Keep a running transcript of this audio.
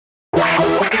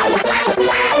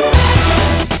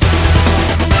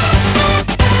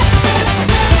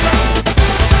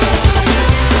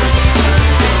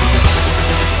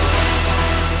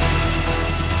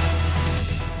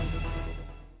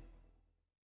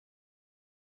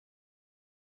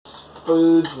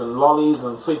foods and lollies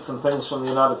and sweets and things from the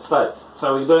United States.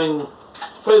 So we're doing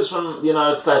foods from the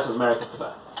United States of America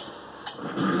today.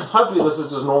 Hopefully this is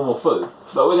just normal food,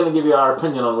 but we're going to give you our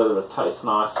opinion on whether it tastes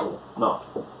nice or not.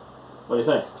 What do you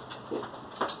think?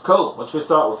 Cool. What should we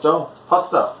start with, Joel? Hot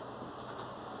stuff.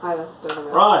 Either. Doesn't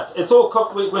matter. Right. It's all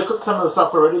cooked. We cooked some of the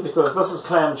stuff already because this is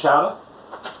clam chowder.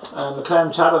 And the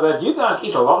clam chowder that you guys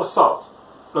eat a lot of salt.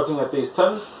 Looking at these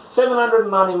tins,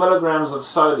 790 milligrams of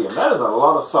sodium. That is a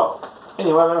lot of salt.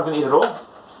 Anyway, we're not going to eat it all.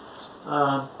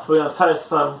 We're going to taste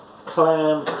some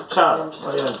clam chowder.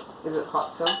 What do you think? Is it hot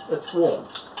still? It's warm.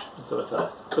 Let's have a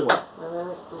taste. Big one.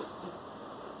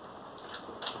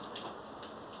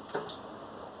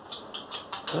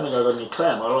 I don't think I got any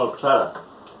clam. I got a lot of potato.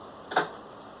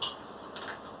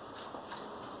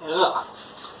 Ugh.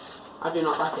 I do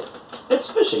not like it. It's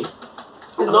fishy.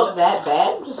 It's not that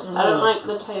bad. Just I don't like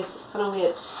the taste. It's kind of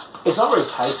weird. It's not very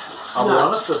tasty. I'll be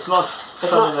honest. It's not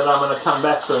something that I'm going to come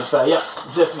back to and say, yep,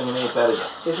 definitely going to eat that again.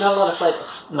 There's not a lot of flavour.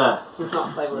 No. It's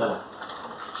not flavourful. No.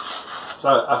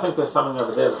 So I think there's something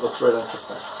over there that looks really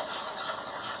interesting.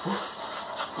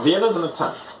 Vienna's in a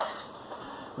tin.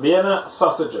 Vienna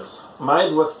sausages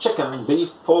made with chicken,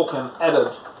 beef, pork, and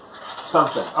added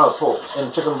something. Oh, pork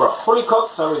in chicken broth. Fully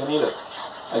cooked, so we can eat it.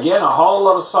 Again, a whole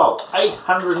lot of salt.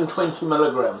 820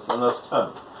 milligrams in this tin.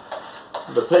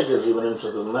 The pig is even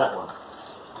interested in that one.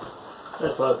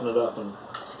 Let's open it up and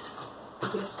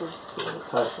taste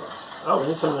it. Oh, we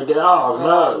need something to get. Oh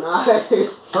no! No.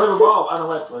 Put it in a bowl. Oh no,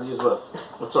 wait. We'll use this.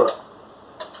 That's alright.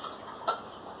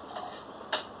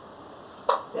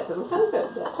 That doesn't sound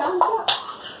good. That sounds bad.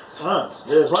 Right.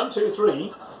 There's 1, 2,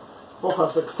 3, 4,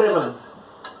 5, 6, 7.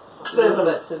 Seven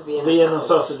bits of Vienna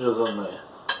sausages in there.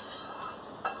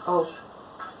 Oh.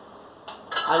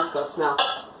 I just got a smell. I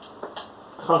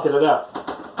can't get it out.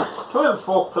 Can we have a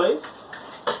fork, please?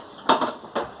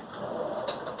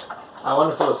 Our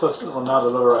wonderful assistant will now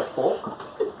deliver a fork.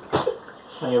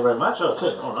 Thank you very much. Oh,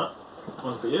 two. Alright.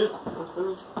 One for you. One for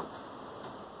me.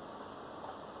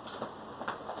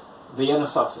 Vienna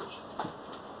sausage.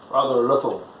 Rather a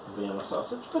little Vienna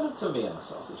sausage, but it's a Vienna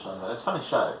sausage. It's a funny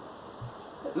shape.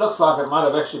 It looks like it might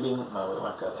have actually been... No, we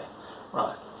won't go there.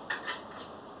 Right.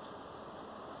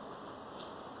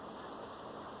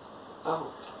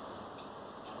 Oh.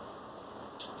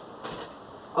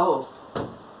 Oh.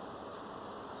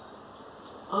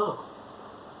 Oh.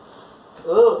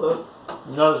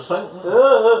 You know what I'm saying?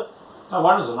 No,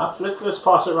 one is enough. Let's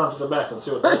pass it around to the back and see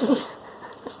what that is.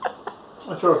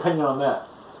 What's your opinion on that?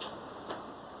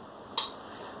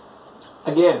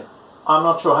 Again, I'm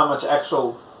not sure how much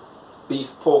actual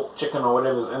beef, pork, chicken or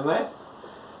whatever's in there.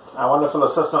 Our wonderful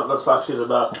assistant looks like she's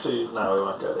about to... No, we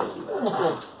won't go there either.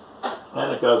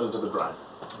 And it goes into the drain.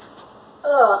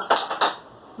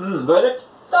 Verdict?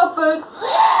 Dog food.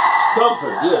 Dog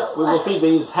food, yes. We will feed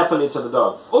these happily to the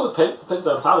dogs. Or the pigs. The pigs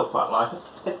outside will quite like it.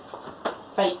 It's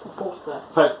fake pork though.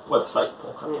 Fake? What's fake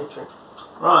pork? Yeah, true.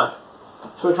 Right.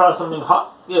 Shall we try something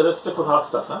hot? Yeah, let's stick with hot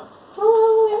stuff, huh?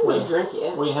 Oh, we haven't had a drink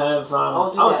yet. We have...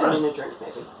 I'll do that in a drink,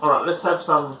 maybe. Alright, let's have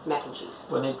some... Mac and cheese.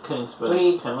 We need clean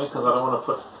spoons, can we? Because I don't want to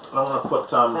put...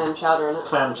 clam chowder in it.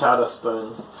 Clam chowder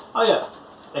spoons. Oh yeah.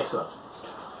 Excellent.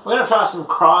 We're going to try some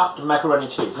Kraft macaroni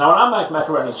cheese. Now when I make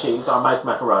macaroni cheese, I make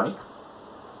macaroni.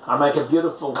 I make a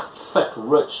beautiful, thick,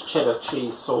 rich cheddar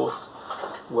cheese sauce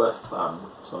with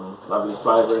some lovely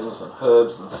flavourings and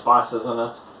herbs and spices in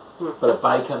it. Bit of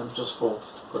bacon just for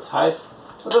taste.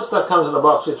 But this stuff comes in a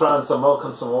box. You throw in some milk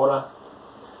and some water.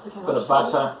 Bit of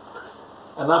butter.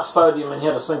 Enough sodium in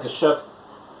here to sink a ship.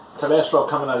 Cholesterol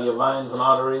coming out of your veins and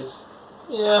arteries.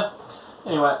 Yeah.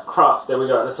 Anyway, Kraft. There we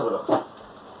go. Let's have a look.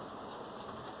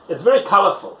 It's very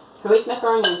colourful. Who eats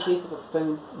macaroni and cheese with a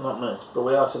spoon? Not me, but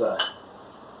we are today.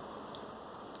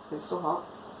 Is it still hot?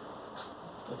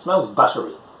 It smells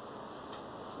buttery.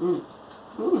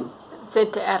 It's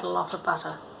said to add a lot of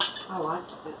butter. I like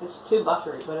it. It's too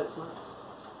buttery, but it's nice.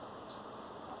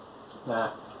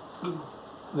 Nah.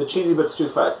 The cheesy bit's too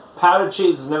fake. Powdered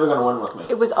cheese is never going to win with me.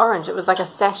 It was orange. It was like a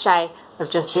sachet of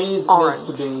just cheese orange.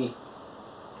 Needs to be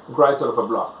grated off a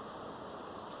block.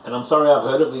 And I'm sorry I've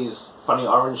heard of these funny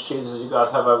orange cheeses you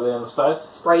guys have over there in the States.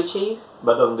 Spray cheese?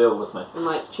 But it doesn't deal with me. And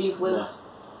like cheese whiz? No.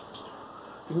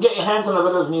 You can get your hands on a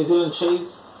bit of New Zealand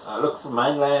cheese. Look for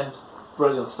mainland.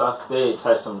 Brilliant stuff. There you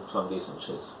taste some decent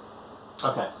cheese.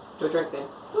 Okay. Do a drink then.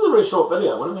 This is a very short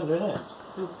video. What have we been doing next?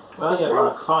 Well, yeah,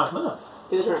 like 5 minutes.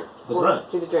 Do the drink. The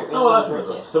drink? Do the drink. Oh, well, open the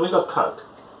drink. So we got Coke.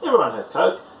 Everyone has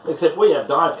Coke, except we have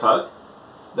Diet Coke.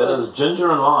 That is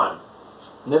ginger and lime.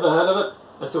 Never heard of it?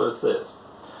 Let's see what it says.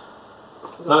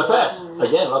 No fat.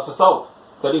 Again, lots of salt.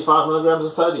 35 milligrams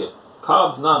of sodium.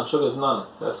 Carbs, none. Sugars, none.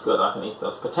 That's good. I can eat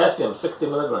those. Potassium, 60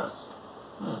 milligrams.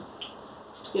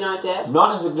 You know, Dad?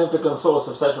 Not a significant source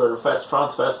of saturated fats,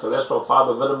 trans fats, cholesterol,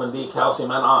 fiber, vitamin D,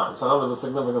 calcium, and iron. So not a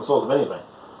significant source of anything.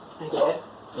 Hey, Dad.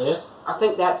 Yes? I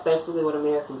think that's basically what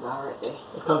Americans are right there.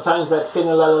 It contains that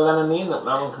phenylalanine that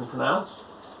no one can pronounce.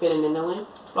 Phenylalanine?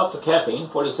 Lots of caffeine,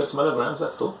 46 milligrams,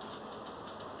 that's cool.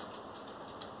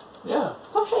 Yeah.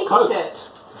 Stop shaking Coke. it.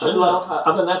 It's gonna blow Ginger. up.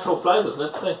 Other natural flavours,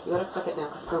 let's see. You gotta flick it now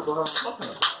because it's gonna blow up. Oh,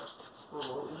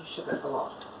 well, you shook it a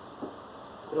lot.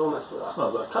 It almost blew It up.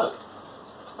 smells like Coke.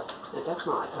 It does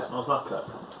smell like It Coke. smells like Coke.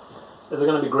 Is it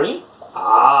going to be green?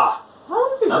 Ah!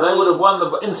 Now they would have won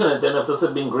the internet then if this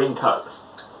had been green Coke.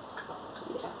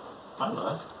 Yeah. I don't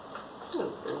know.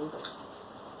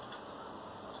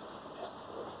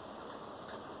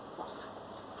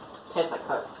 Tastes like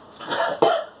Coke.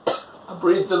 I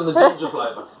breathed in the ginger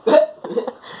flavour.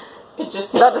 It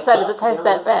just tastes Not to like say, Coke, does it taste to be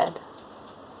that honest. bad?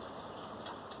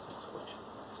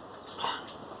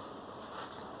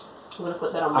 I'm gonna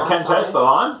put that on my I can side, taste the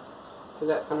lime. because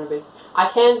that's gonna be. I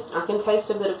can taste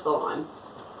a bit of the lime,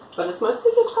 but it's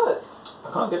mostly just Coke.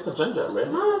 I can't get the ginger,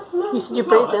 really. No, You said you It's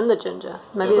breathed nice. in the ginger.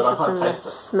 Maybe Yeah, it's but I just can't in the taste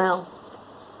it. smell.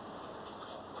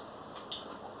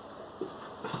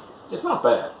 It's not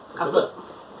bad.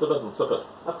 It's a bit insipid.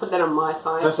 I'll put that on my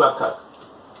side. Tastes like Coke.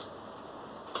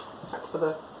 That's for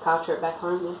the car trip back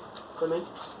home then, for me.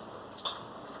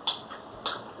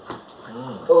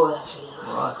 Oh, that's really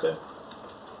nice. Right then.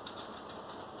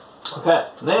 Okay,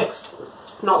 next.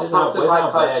 Not Where's sponsored our by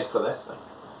Coke. bag for that thing?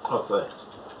 What's that?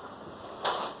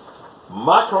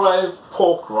 Microwave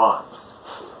pork rinds.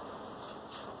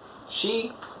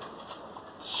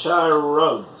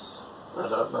 Chicharrones. I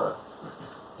don't know.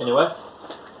 Anyway,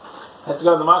 had to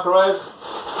go in the microwave.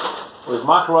 We've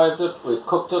microwaved it. We've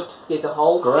cooked it. There's a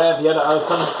hole. Grab, you had to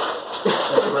open.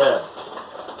 Let's grab.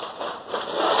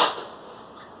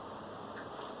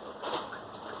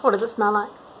 What does it smell like?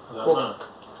 I don't know.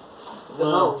 The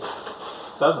hole.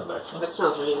 Doesn't actually. That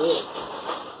smells really weird.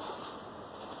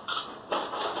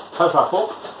 Toast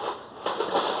pork.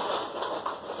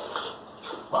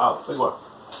 Wow, big one.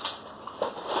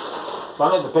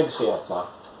 Don't let the pigs see outside.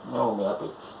 They won't be happy.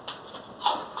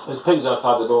 There's pigs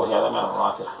outside the door here, they might not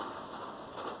like it.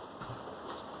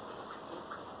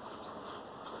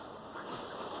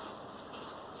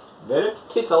 Get it?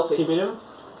 Too salty. Keep it in?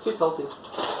 Too salty.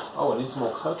 Oh, it needs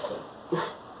more Coke then.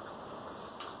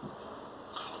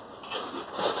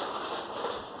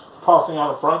 Passing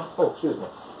out the front. Oh, excuse me.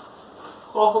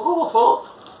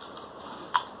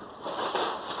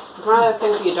 It's one of those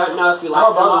things where you don't know if you like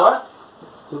Oh, it or by the not. way,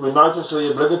 did we notice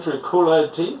the obligatory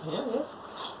Kool-Aid tea? Yeah.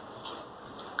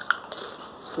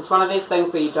 It's one of these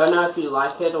things where you don't know if you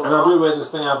like it or And I not. do wear this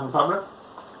thing out in public.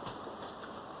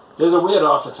 There's a weird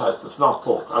aftertaste. It's not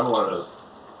pork. I don't know what it is.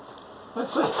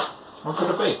 Let's see. What could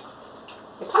it be?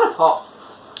 It kind of pops.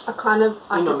 I kind of,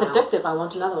 In your it's mouth. addictive. I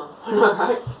want another one. I know,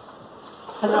 right?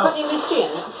 Has it got MSG in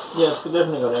it? Yeah, it's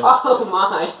definitely got Oh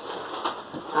my.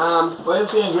 Where's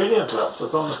the ingredient list?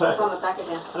 It's on the It's on packet. the back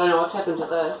again. I don't know what's happened to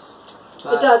this.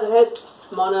 but- It does. It has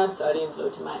monosodium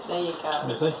glutamate. There you Let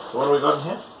me go. see. So what do we got in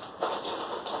here?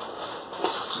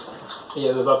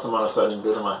 Yeah, there's lots of monosodium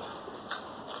glutamate.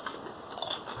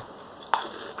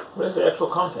 Where's the actual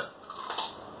content?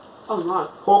 Oh no.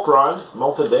 Pork rinds,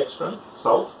 maltodextrin,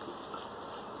 salt,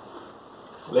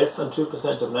 less than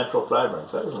 2% of natural flavouring,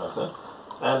 so that doesn't make sense,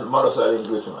 and monosodium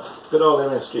glutamate. Good old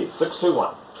MSG,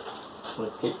 621.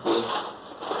 Let's keep the...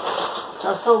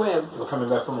 That's so weird. We're coming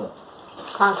back for more.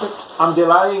 Can't cook. I'm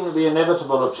delaying the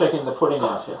inevitable of checking the pudding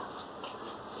out here.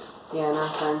 Yeah, no,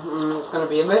 so it's going to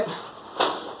be a bit.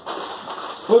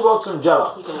 We bought some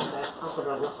jello. You can have that. I'll put it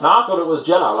on your side. Now I thought it was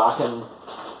jello, like in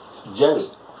jelly.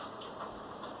 You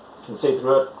can see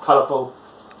through it, colourful,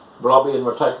 blobby, and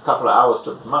will take a couple of hours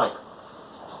to make.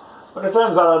 But it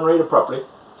turns out I didn't read it properly,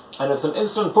 and it's an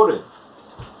instant pudding,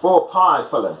 or pie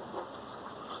filling.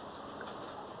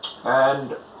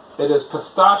 And it is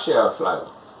pistachio flavour.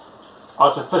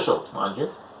 Artificial, mind you.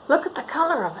 Look at the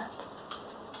colour of it.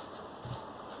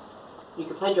 You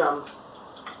can play drums.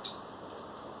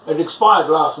 It expired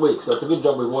last week, so it's a good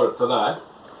job we bought it today.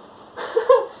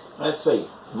 Let's see.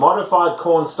 Modified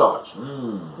cornstarch.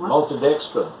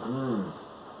 Maltodextrin.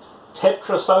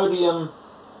 Tetrasodium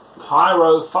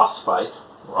pyrophosphate.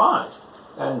 Right.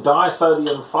 And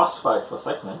disodium phosphate for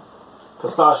thickening.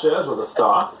 Pistachios with a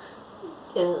star.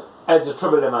 Ew. Adds a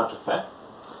trivial amount of fat.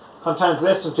 Contains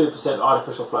less than 2%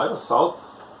 artificial flavour, salt,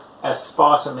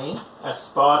 aspartame,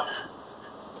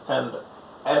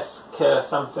 and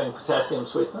something potassium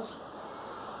sweetness.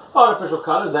 Artificial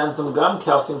colours, xanthan gum,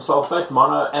 calcium sulfate,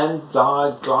 mono and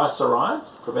diglyceride,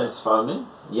 prevents foaming.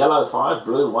 Yellow 5,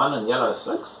 blue 1 and yellow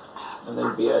 6. And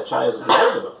then BHA is a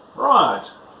derivative. Right.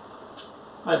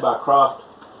 Made by Kraft.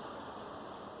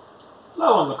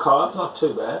 Low on the carbs, not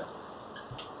too bad.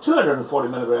 240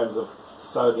 milligrams of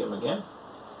sodium again.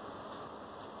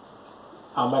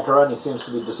 Our macaroni seems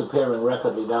to be disappearing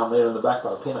rapidly down there in the back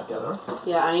by the peanut gallery.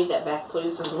 Yeah, I need that back,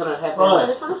 please. I'm going to have Right. I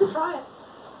just wanted to try it.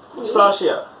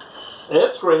 Pistachio.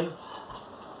 It's green.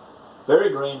 Very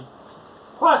green.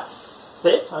 Quite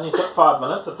set. Only took 5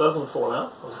 minutes. It doesn't fall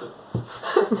out. That was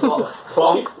good.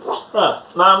 Floppy. Right.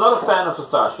 Now, I'm not a fan of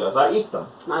pistachios. I eat them.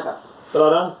 Neither.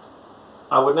 But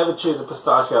I would never choose a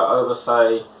pistachio over,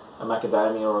 say, a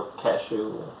macadamia or a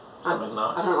cashew or something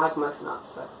nice. I don't like most nuts,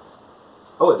 so.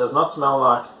 Oh, it does not smell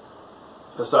like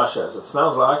pistachios. It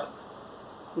smells like...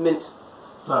 Mint.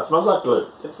 No, it smells like glue.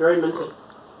 It's very minty.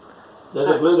 There's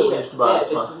a glue that we used to buy. Yeah,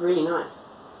 it's really nice.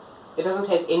 It doesn't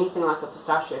taste anything like a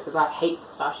pistachio, because I hate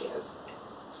pistachios.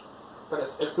 But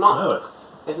it's not. No,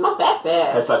 it's not that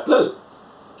bad. tastes like glue.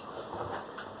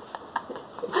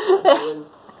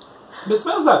 But it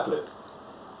smells like glue.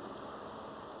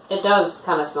 It does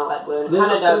kind of smell like glue. And it There's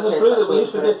kind a, of does there's a taste glue like that we glue,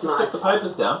 used to but get it's to nice. stick the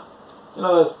papers down. You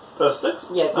know those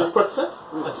sticks? Yeah, glue Prick sticks. sticks?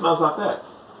 It smells like that.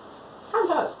 Kind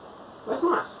of does. It's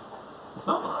nice. It's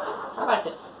not nice. I like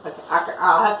it. Okay,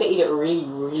 I'll have to eat it really,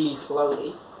 really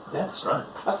slowly. That's strange.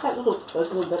 What's that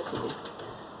those little bits in there?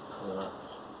 Yeah.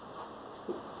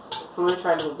 I'm going to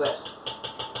try a little bit.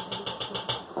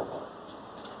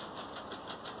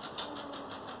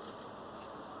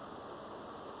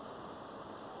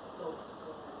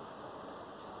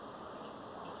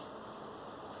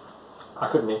 I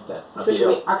couldn't eat that. I'd be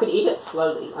ill. I could eat it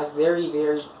slowly, like very,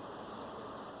 very...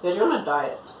 Yeah, you're on a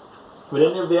diet. Would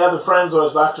any of the other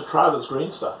Franzois like to try this green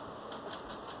stuff?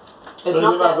 It's Will you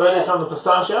not give our that verdict bad. on the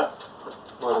pistachio?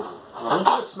 I want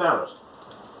you to smell it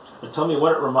and tell me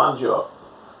what it reminds you of.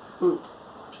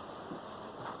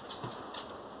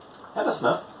 Have a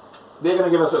snuff. They're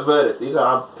going to give us a verdict. These are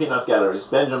our peanut galleries.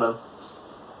 Benjamin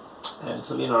and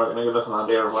Selena are going to give us an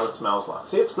idea of what it smells like.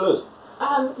 See, it's glue.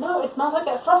 No, it smells like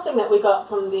that frosting that we got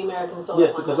from the American store.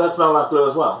 Yes, because that smells like glue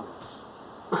as well.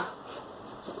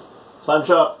 Same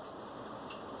shop.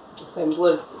 Same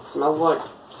glue. It smells like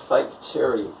fake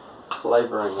cherry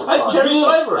flavouring. Fake cherry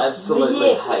flavouring? Absolutely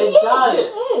Yes, hate. it does.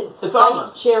 It is. It's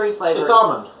almond. Cherry flavour. It's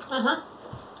almond. Uh-huh.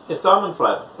 It's almond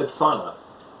flavour. It's cyanide.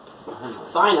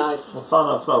 Cyanide. Well,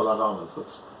 cyanide smells like almonds.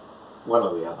 It's one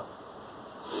or the other.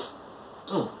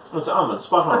 It's almond.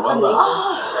 Spot on. Well done.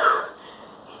 Oh!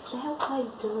 Is that why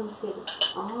Dylan said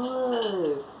it?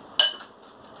 Oh.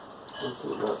 Let's see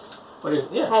what's- What do you?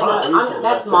 Yeah, Hey, try it. no, What do you think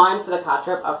that's about mine for the car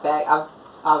trip.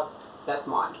 That's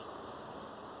mine.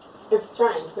 It's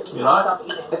strange, but you You can't like? stop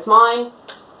eating. It's mine. that?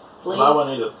 Please. Well, I won't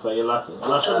eat it, so you're lucky. And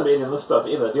I shouldn't be eating this stuff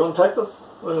either. Do you want to take this?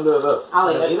 What are we going to do with this?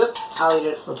 I'll You gonna eat it. I'll eat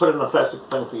it. We'll put it in a plastic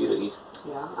thing for you to eat.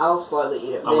 Yeah, I'll slowly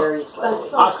eat it. I'm Very slowly.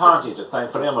 so- I can't eat it,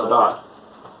 thankfully. I'm on a diet.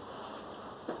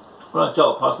 Right,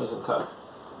 Joel, pass me some Coke.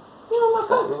 No, my Is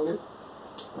that God. any good?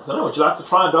 I don't know, would you like to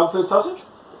try a dog food sausage?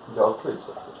 Dog food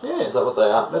sausage. Yes. Is that what they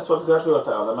are? That's what's exactly what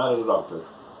they are. They're made out of dog food.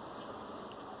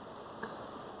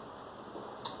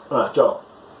 Right, Joel,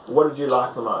 what did you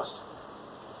like the most?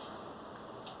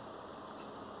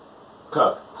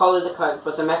 Coke. Probably the Coke,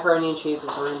 but the macaroni and cheese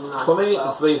was really nice. For me, as well.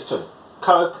 it's these two.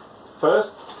 Coke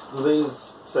first,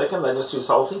 these second. They're just too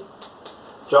salty.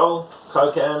 Joel,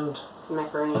 Coke, and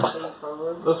Macaroni and cheese,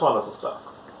 probably. this wonderful stuff.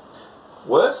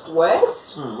 Worst?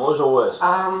 Worst? What was your worst?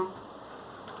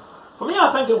 For me,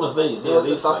 I think it was these. It Yeah, was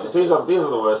the these things. sausages. These are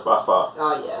the worst by far.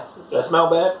 Oh yeah. They smell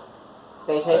bad.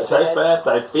 They They taste taste bad.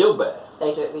 bad. They feel bad.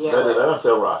 They do. Yeah. They don't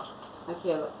feel right.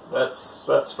 Okay. Look.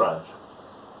 That's strange.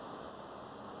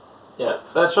 Yeah,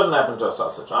 that shouldn't happen to a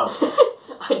sausage. I'm sorry.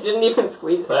 I didn't even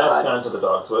squeeze it. That's hard. going to the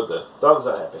dogs. We're good. Dogs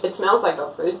are happy. It smells like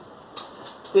dog food.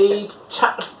 The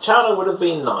chowder would have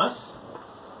been nice,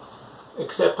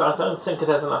 except I don't think it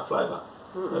has enough flavour.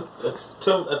 It's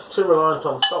too reliant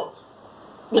on salt.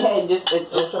 Yeah, it's I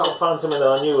just was trying to salt. find something that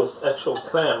I knew was actual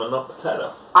clam and not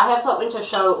potato. I have something to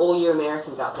show all you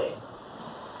Americans out there.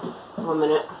 1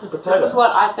 minute. Potato. This is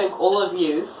what I think all of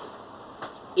you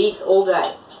eat all day.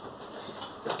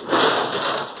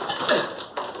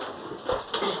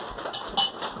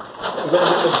 You're going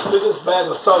to get the biggest bag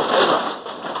of salt ever.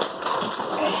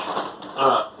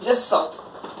 Just salt.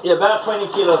 Yeah, about 20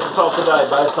 kilos of salt a day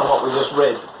based on what we just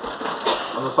read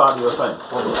on the side of your thing.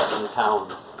 What's that in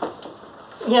pounds?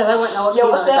 Yeah, they won't know what Yeah,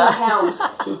 what's kilos that in are. pounds?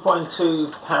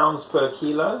 2.2 pounds per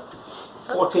kilo.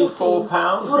 44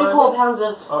 pounds 44 maybe, pounds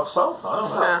of... of salt. I don't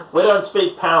know. Yeah. We don't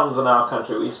speak pounds in our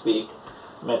country. We speak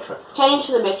metric. Change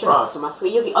to the metric Right. system, I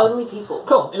swear. You're the only people.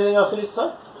 Cool. Anything else we need to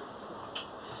say?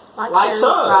 Like, share,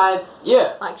 So- subscribe.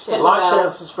 Yeah. like Hit share. the Like, bell. share,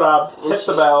 and subscribe. And Hit the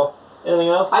share. bell. Anything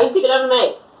else? How you pick it up,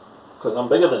 mate? Because I'm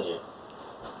bigger than you.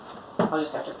 I'll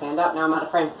just have to stand up. Now I'm out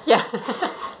of frame. Yeah.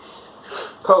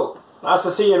 Cool. Nice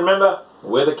to see you. Remember,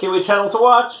 we're the Kiwi channel to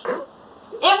watch.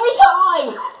 Every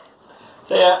time!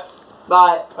 See ya.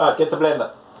 Bye. Alright, get the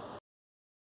blender.